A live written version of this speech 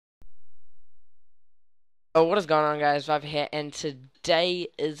Oh, what is going on, guys? Viper here, and today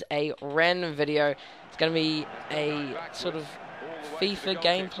is a random video. It's going to be a sort of FIFA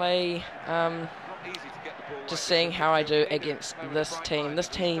gameplay, just seeing how I do against this team. This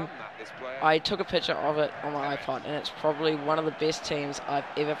team, I took a picture of it on my iPod, and it's probably one of the best teams I've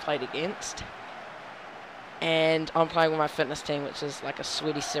ever played against. And I'm playing with my fitness team, which is like a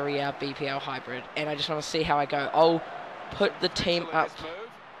sweaty Serie A BPL hybrid, and I just want to see how I go. I'll put the team up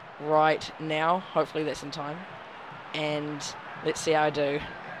right now. Hopefully that's in time. And let's see how I do.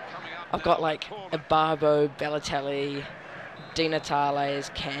 I've got like a Barbo, Balotelli, Di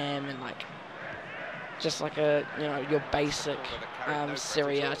Natale's Cam, and like just like a your basic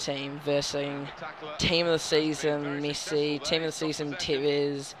Serie A team versus team of the season Messi, team of the season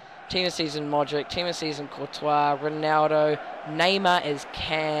Tevez, team of the season Modric, team of the season Courtois, Ronaldo, Neymar is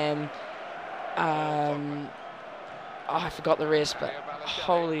Cam. Oh, I forgot the rest, but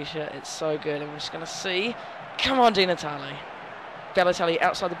holy shit, it's so good. And we're just going to see. Come on, Di Natale. Balotelli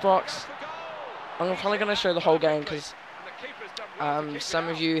outside the box. I'm probably going to show the whole game because some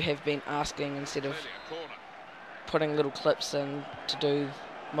of you have been asking instead of putting little clips in to do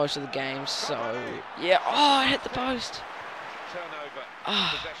most of the games. So, yeah. Oh, I hit the post.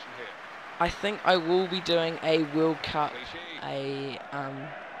 Oh, I think I will be doing a World Cup, a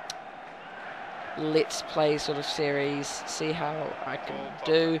let's play sort of series, see how I can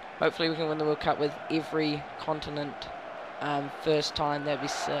do. Hopefully we can win the World Cup with every continent first time. That'd be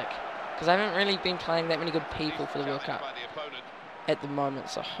sick, because I haven't really been playing that many good people for the World Cup at the moment,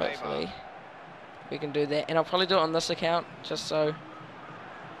 so hopefully we can do that. And I'll probably do it on this account just so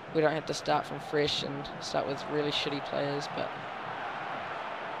we don't have to start from fresh and start with really shitty players. But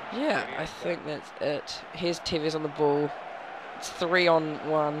yeah, I think that's it. Here's Tevez on the ball. It's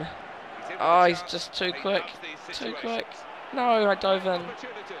 3-on-1. Oh, he's just too quick. Too quick. No, I dove in.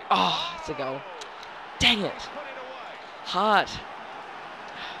 Oh, it's a goal. Dang it. Heart.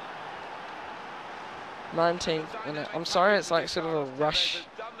 19th minute. I'm sorry, it's like sort of a rush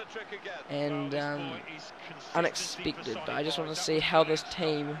and unexpected, but I just want to see how this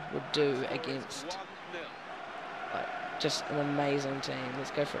team would do against like just an amazing team.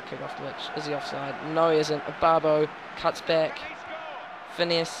 Let's go for a kick off the pitch. Is he offside? No, he isn't. Barbo cuts back.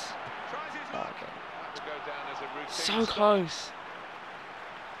 Finesse. Oh, okay. So close.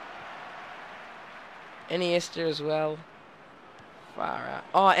 Iniesta as well. Far out.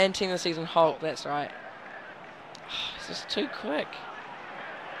 Oh, and team of the season Hulk. That's right. Oh, it's just too quick.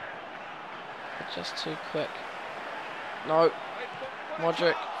 It's just too quick. No.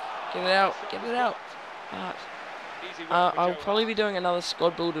 Modric. Get it out. Get it out. I'll probably be doing another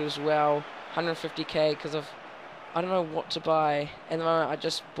squad builder as well. 150k because I don't know what to buy. At the moment, I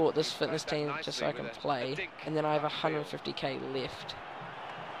just bought this fitness team just so I can play, and then I have 150k left.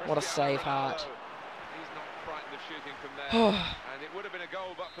 What a save, Heart.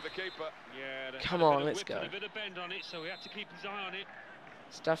 Come on, let's go.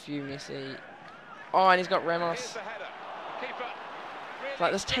 Stuff you, Messi. Oh, and he's got Ramos.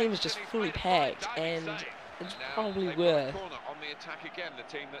 Like, this team is just fully packed, and it's probably worth,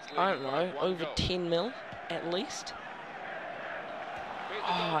 I don't know, over 10 mil at least.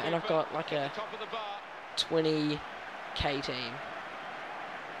 Oh, and I've got like a 20k team.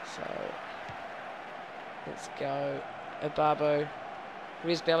 So, let's go. Barbo.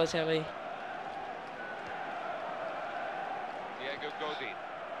 Where's Balotelli?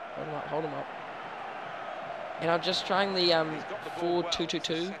 Hold him up, hold him up. And I'm just trying the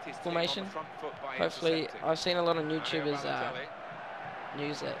 4-2-2-2 formation. Hopefully, I've seen a lot of YouTubers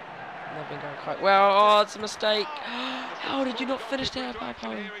use it. And they've been going quite well. Oh, it's a mistake. How did you not finish that,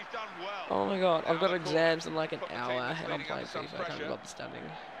 Pipo? Oh my god, I've got exams in like an hour and I'm playing FIFA. I can't be bothered studying.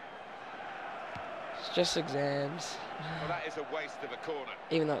 It's just exams. Well, that is a waste of a corner.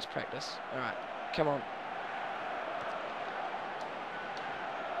 Even though it's practice. Alright, come on.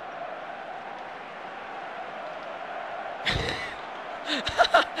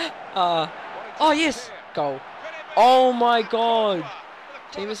 Oh yes, goal. Oh my god.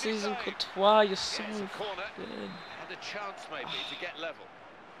 Team of season Courtois, you're so good.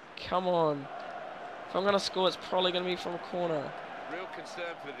 Come on. If I'm gonna score, it's probably gonna be from a corner. Real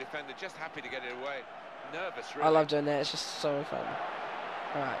concern for the defender, just happy to get it away. Nervous, really. I love doing that, it's just so fun.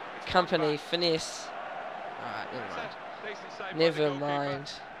 Alright, company, finesse. Alright, never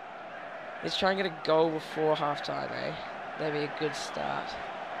mind. Let's try and get a goal before half time, eh? That'd be a good start.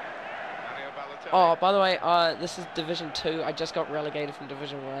 Oh, by the way, this is Division 2. I just got relegated from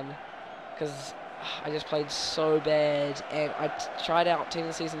Division 1 because I just played so bad, and I tried out Team of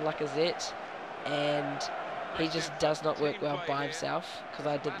the Season Lacazette, and he just does not work well by himself, because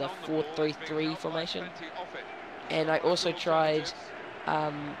I did the 4-3-3 formation. And I also tried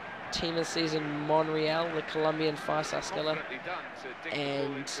Team of the Season Monreal, the Colombian 5-star skiller,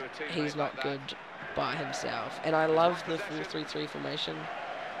 and he's not good by himself. And I love the 4-3-3 formation,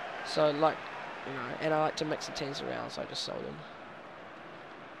 so like, you know, and I like to mix the teams around, so I just sold him.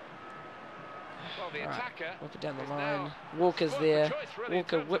 Alright, whip it down the line. Walker's there.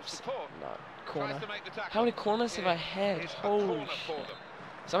 Walker whips. No, corner. How many corners have I had? Holy shit.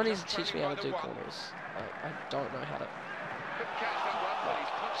 Someone needs to teach me how to do corners. I don't know how to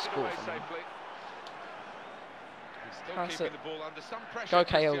score from them. Pass it. Go,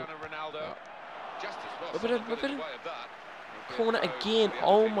 KO. Whip it in, whip it in. Corner again.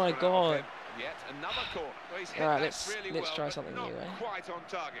 Oh my god. Alright, let's try something new, eh?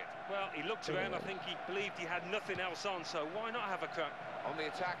 Well, he looked around. I think he believed he had nothing else on, so why not have a crack? On the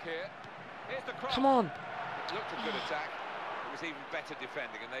attack here. Here's the cross. Come on. It looked a good attack. It was even better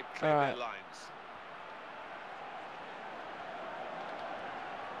defending, and they cleared their lines.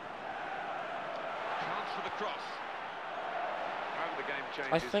 Chance for the cross. The game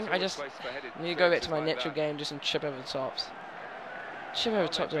changes, I think I just need to go back to my natural game, just and chip over the tops. Chip over the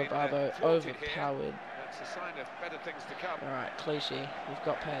top to a Barbo, overpowered. That's a sign of better things to come. Alright, Clichy, we've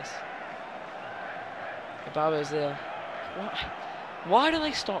got pace. The Barbo's there. Why do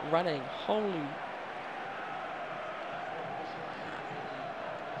they stop running? Holy.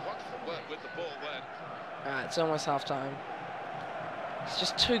 Work with the ball then. Alright, it's almost half time. It's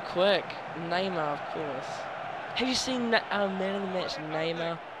just too quick. Neymar, of course. Have you seen that man of the match,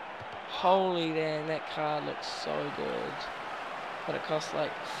 Neymar? Holy damn, that card looks so good. But it costs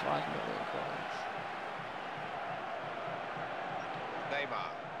like 5 million coins. Neymar.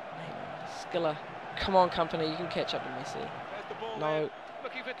 Skiller. Come on, company, you can catch up to Messi. No.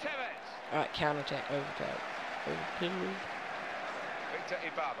 Looking for Tevez. Alright, counter attack, overpowered. Victor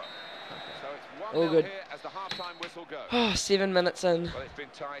Ibarra. So it's 1-0 all good. Here as the half-time whistle goes. Oh, 7 minutes in. Well, it's been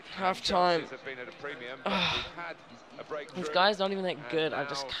tight. Half time. Have been at a premium, but we've had a breakthrough. This guy's not even that good. I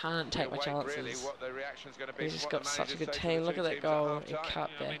just can't take my chances. Really what the reaction's going to be. He's just got such a good team. Look at that goal. He cut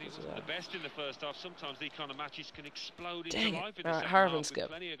back as well. The best in the first half. Sometimes these kind of matches can explode Dang into it. life in the Alright, second Harvin half skip. with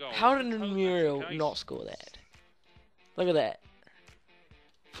plenty of goals. How did Muriel not score that? Look at that.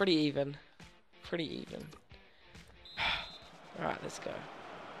 Pretty even. Pretty even. Alright, let's go.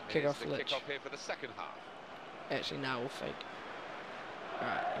 Kick off Lich. Kick off here for the second half. Actually, now we'll fake.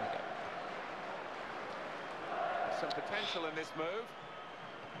 Alright, here we go. Some potential in this move.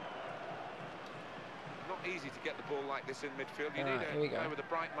 Not easy to get the ball like this in midfield. You need a guy with a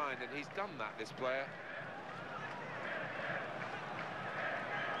bright mind, and he's done that, this player.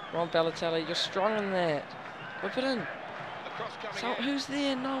 Come on, Balotelli, you're stronger than that. Whip it in. The cross coming So, in. who's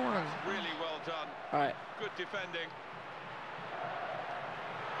there? No one. Really well done. Alright. Good defending.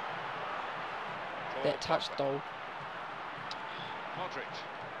 That touch, though. Modric.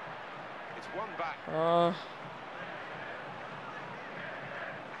 It's one back. Come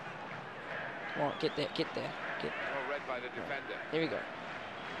on, get there, get there. Well read by the defender. Here we go.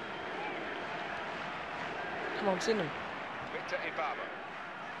 Come on, send him. Victor Ibarra.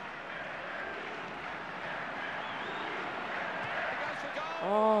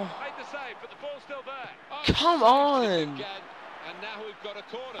 Oh. Made the save, but the ball's still there. Oh, come on. Again, and now we've got a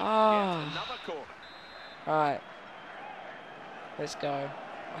corner. Ah. Yet another corner. Alright. Let's go.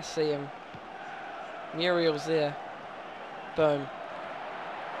 I see him. Muriel's there. Boom.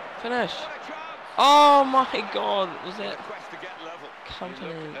 Finish. Oh my god. Was that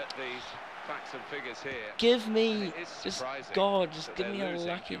company? Facts and figures here. Give me just God, just give me a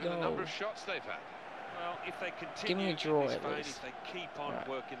lucky The goal. number of shots they've had. Well, if they continue Give me a draw in this at vein, least. if they keep on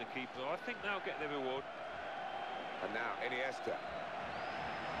working the keeper, I think they'll get their reward. And now Iniesta.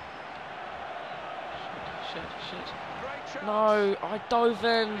 Shit. No, I dove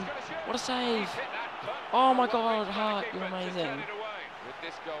in. What a save. Oh my god, Hart, you're amazing. With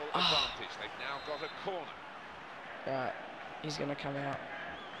this goal advantage, they've now got a corner. Right, he's gonna come out.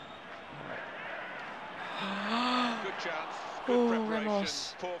 Good chance. Good preparation.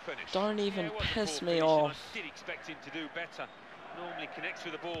 Ramos. Poor finish. Don't even Yeah, piss a me poor off. finish, and I did expect him to do better. Normally connects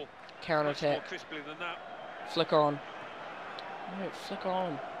with the ball. Counter Much more attack. crisply than that. Flick on. No, flick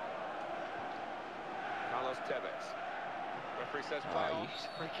on. Carlos Tevez. Referee says play on.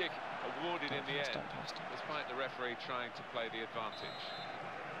 Free kick awarded in the end, despite the referee trying to play the advantage.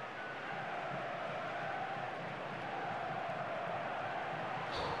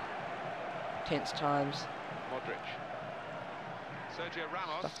 Tense times. Modric. Sergio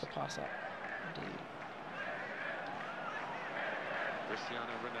Ramos. Stuff the pass up. Indeed.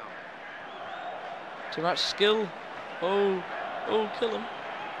 Cristiano Ronaldo. Too much skill. Oh, kill him.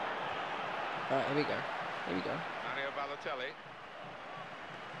 Alright, here we go. Here we go. Mario Balotelli.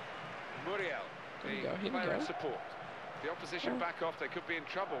 Muriel. Here we go. Here we go. Support. The opposition back off. They could be in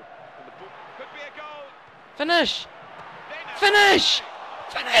trouble. And the ball could be a goal. Finish! Finish!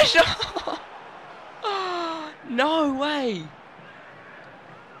 Finish! Oh, no way!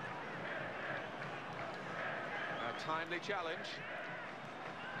 A timely challenge.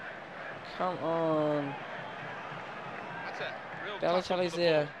 Come on. That's it. Real Balotelli's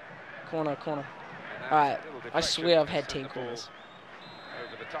there. Corner. Alright, I swear I've had 10 corners.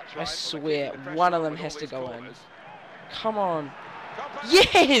 I swear, one of them has to go in. Come on.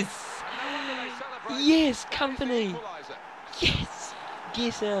 Yes! Yes, company! Yes!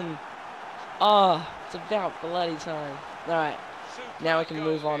 Get in. Oh, it's about bloody time. Alright, now we can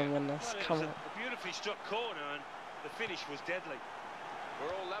move on and win this. Come on. A beautifully struck corner and the finish was deadly.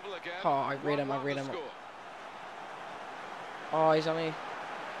 We're all level again. Oh, I read him. Oh, he's on me.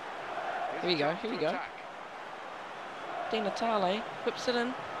 Here we go. Di Natale whips it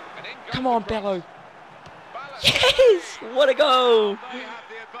in. Come on, Bello. Yes! What a goal!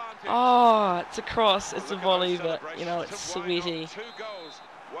 Oh, it's a cross. It's a volley, but, you know, it's sweaty.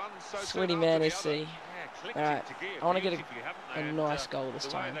 Sweaty man, SC. Alright, I want to get a nice goal this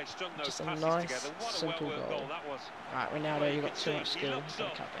time. Just a nice, simple goal. Alright, Ronaldo, you've got too much skill. Got to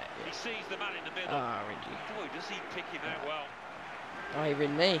cut back. He sees the man in the middle. Ah, Reggie. Boy, does he pick him out well. Oh, he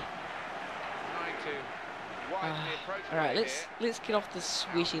read me. Alright, let's get off the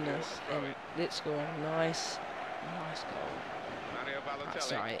sweatiness and let's score a nice goal. Oh,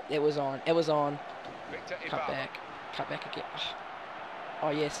 sorry, it was on. Cut back again. Oh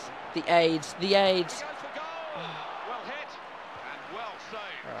yes, the AIDS. Well hit and well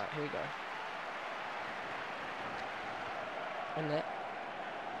saved. Alright, here we go. And that.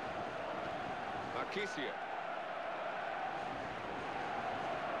 Marquisio.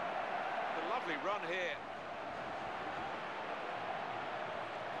 The lovely run here.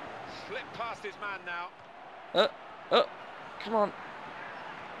 Slip past his man now. Come on.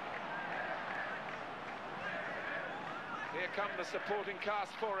 Here come the supporting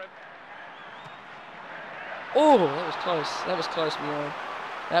cast for him. Oh, that was close. That was close, Muriel.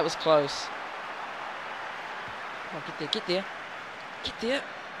 That was close. Oh, get there.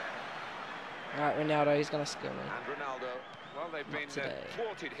 Alright, Ronaldo, he's going to skill me. And Ronaldo, well, they've been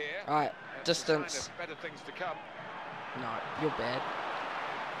thwarted here. Alright, distance. Better things to come. No, you're bad.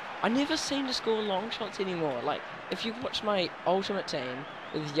 I never seem to score long shots anymore. Like, if you watch my ultimate team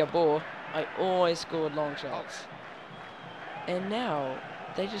with Yabor, I always scored long shots. And now,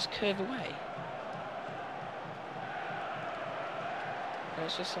 they just curve away. And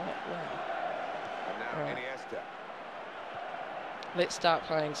it's just like, wow. And now Right. Iniesta. Let's start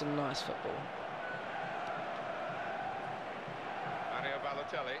playing some nice football. Mario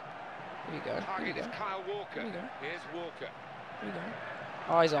Balotelli. Here we go. Target is Kyle Walker. Here we go. Here's Walker. Here we go.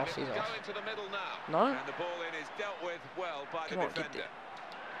 Oh, he's off. He's Go off. into the middle now. No. And the ball in is dealt with well by Come the on, get defender. there.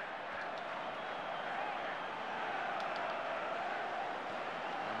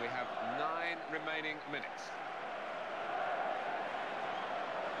 And we have 9 remaining minutes.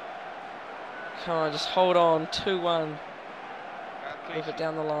 Come on, just hold on. 2-1. Move Clichy. it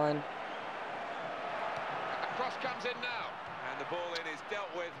down the line. A cross comes in now. And the ball in is dealt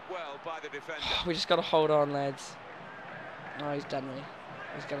with well by the defender. We just got to hold on, lads. No, he's done me.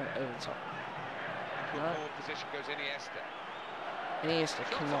 He's going over the top. Into a No. forward position goes Iniesta. Iniesta Shots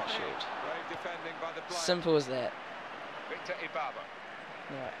cannot on here. shoot. Brave defending by the player. Simple as that. Victor Ibaba.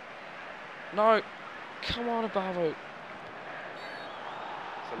 Right. No. Come on, Ababo.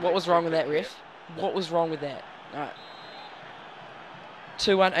 What was wrong with that, ref? What was wrong with that? Alright.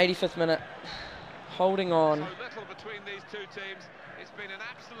 2-1, 85th minute. Holding on. So little between these two teams. It's been an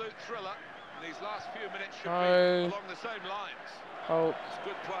absolute thriller. These last few minutes should No. be along the same lines. Hold. It's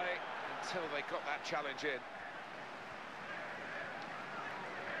good play until they got that challenge in.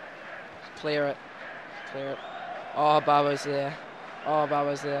 Clear it. Clear it. Oh, Babo's there. Oh,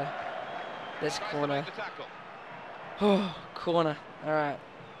 Babo's there. That's Tries to corner. make the tackle. Oh, corner. Alright.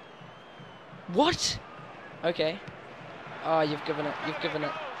 What? Okay. Oh, you've given it. You've given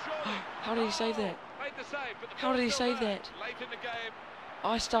it. How did he save that? Made the save, but the How did he ball's still save there. that? Late in the game,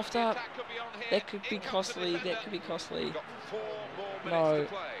 I stuffed the up. attack could be on here. That could be In comes the costly. defender. That could be costly. Got 4 more minutes No. to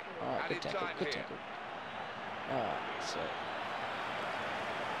play. Alright, good Added tackle. time Good here. tackle. Alright, so.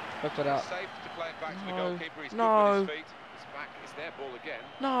 Whip it up. Safe to play it back to the No. goalkeeper. He's No. good with his feet. It's back. It's their ball again.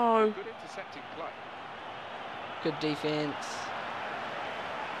 No. Good intercepting play. Good defense.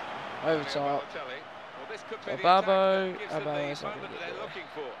 Over top. Balotelli. Well, this could be the Ababo. attack that gives them Ababo's the not moment gonna that get they're there. looking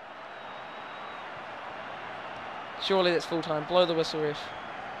for. Surely that's full time. Blow the whistle, ref.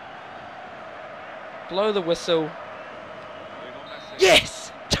 Blow the whistle.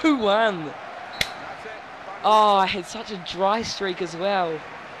 Yes! 2-1! Oh, I had such a dry streak as well.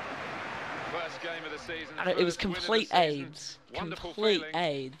 First game of the season, It was complete AIDS. Complete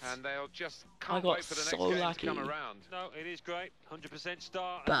AIDS. And they'll just I got so lucky. No, it is great. 100%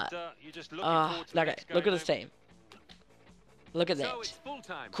 start. But, and, you're just looking forward to the okay, next look at game this team. Look at that.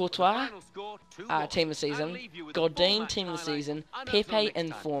 Courtois, team of the season. Godin, team of the season. Pepe,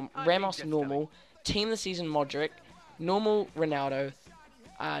 in form. Ramos, normal. Team of the season, Modric. Normal, Ronaldo.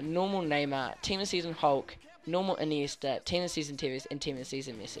 Normal, Neymar. Team of the season, Hulk. Normal, Iniesta. Team of the season, Tevez. And team of the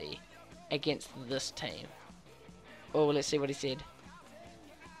season, Messi. Against this team. Oh, let's see what he said.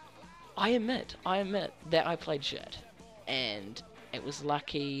 I admit that I played shit. And it was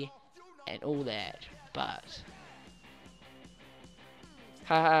lucky and all that. But...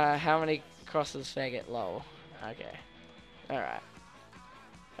 haha, how many crosses, faggot? Lol. Okay. Alright.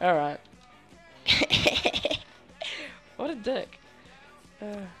 Alright. What a dick.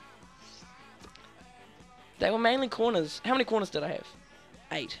 They were mainly corners. How many corners did I have?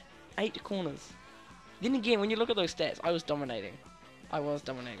 8. 8 corners. Then again, when you look at those stats, I was dominating. I was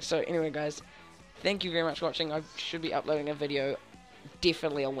dominating. So anyway, guys, thank you very much for watching. I should be uploading a video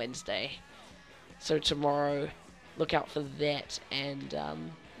definitely on Wednesday. So tomorrow, look out for that. And,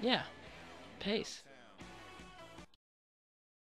 yeah. Peace.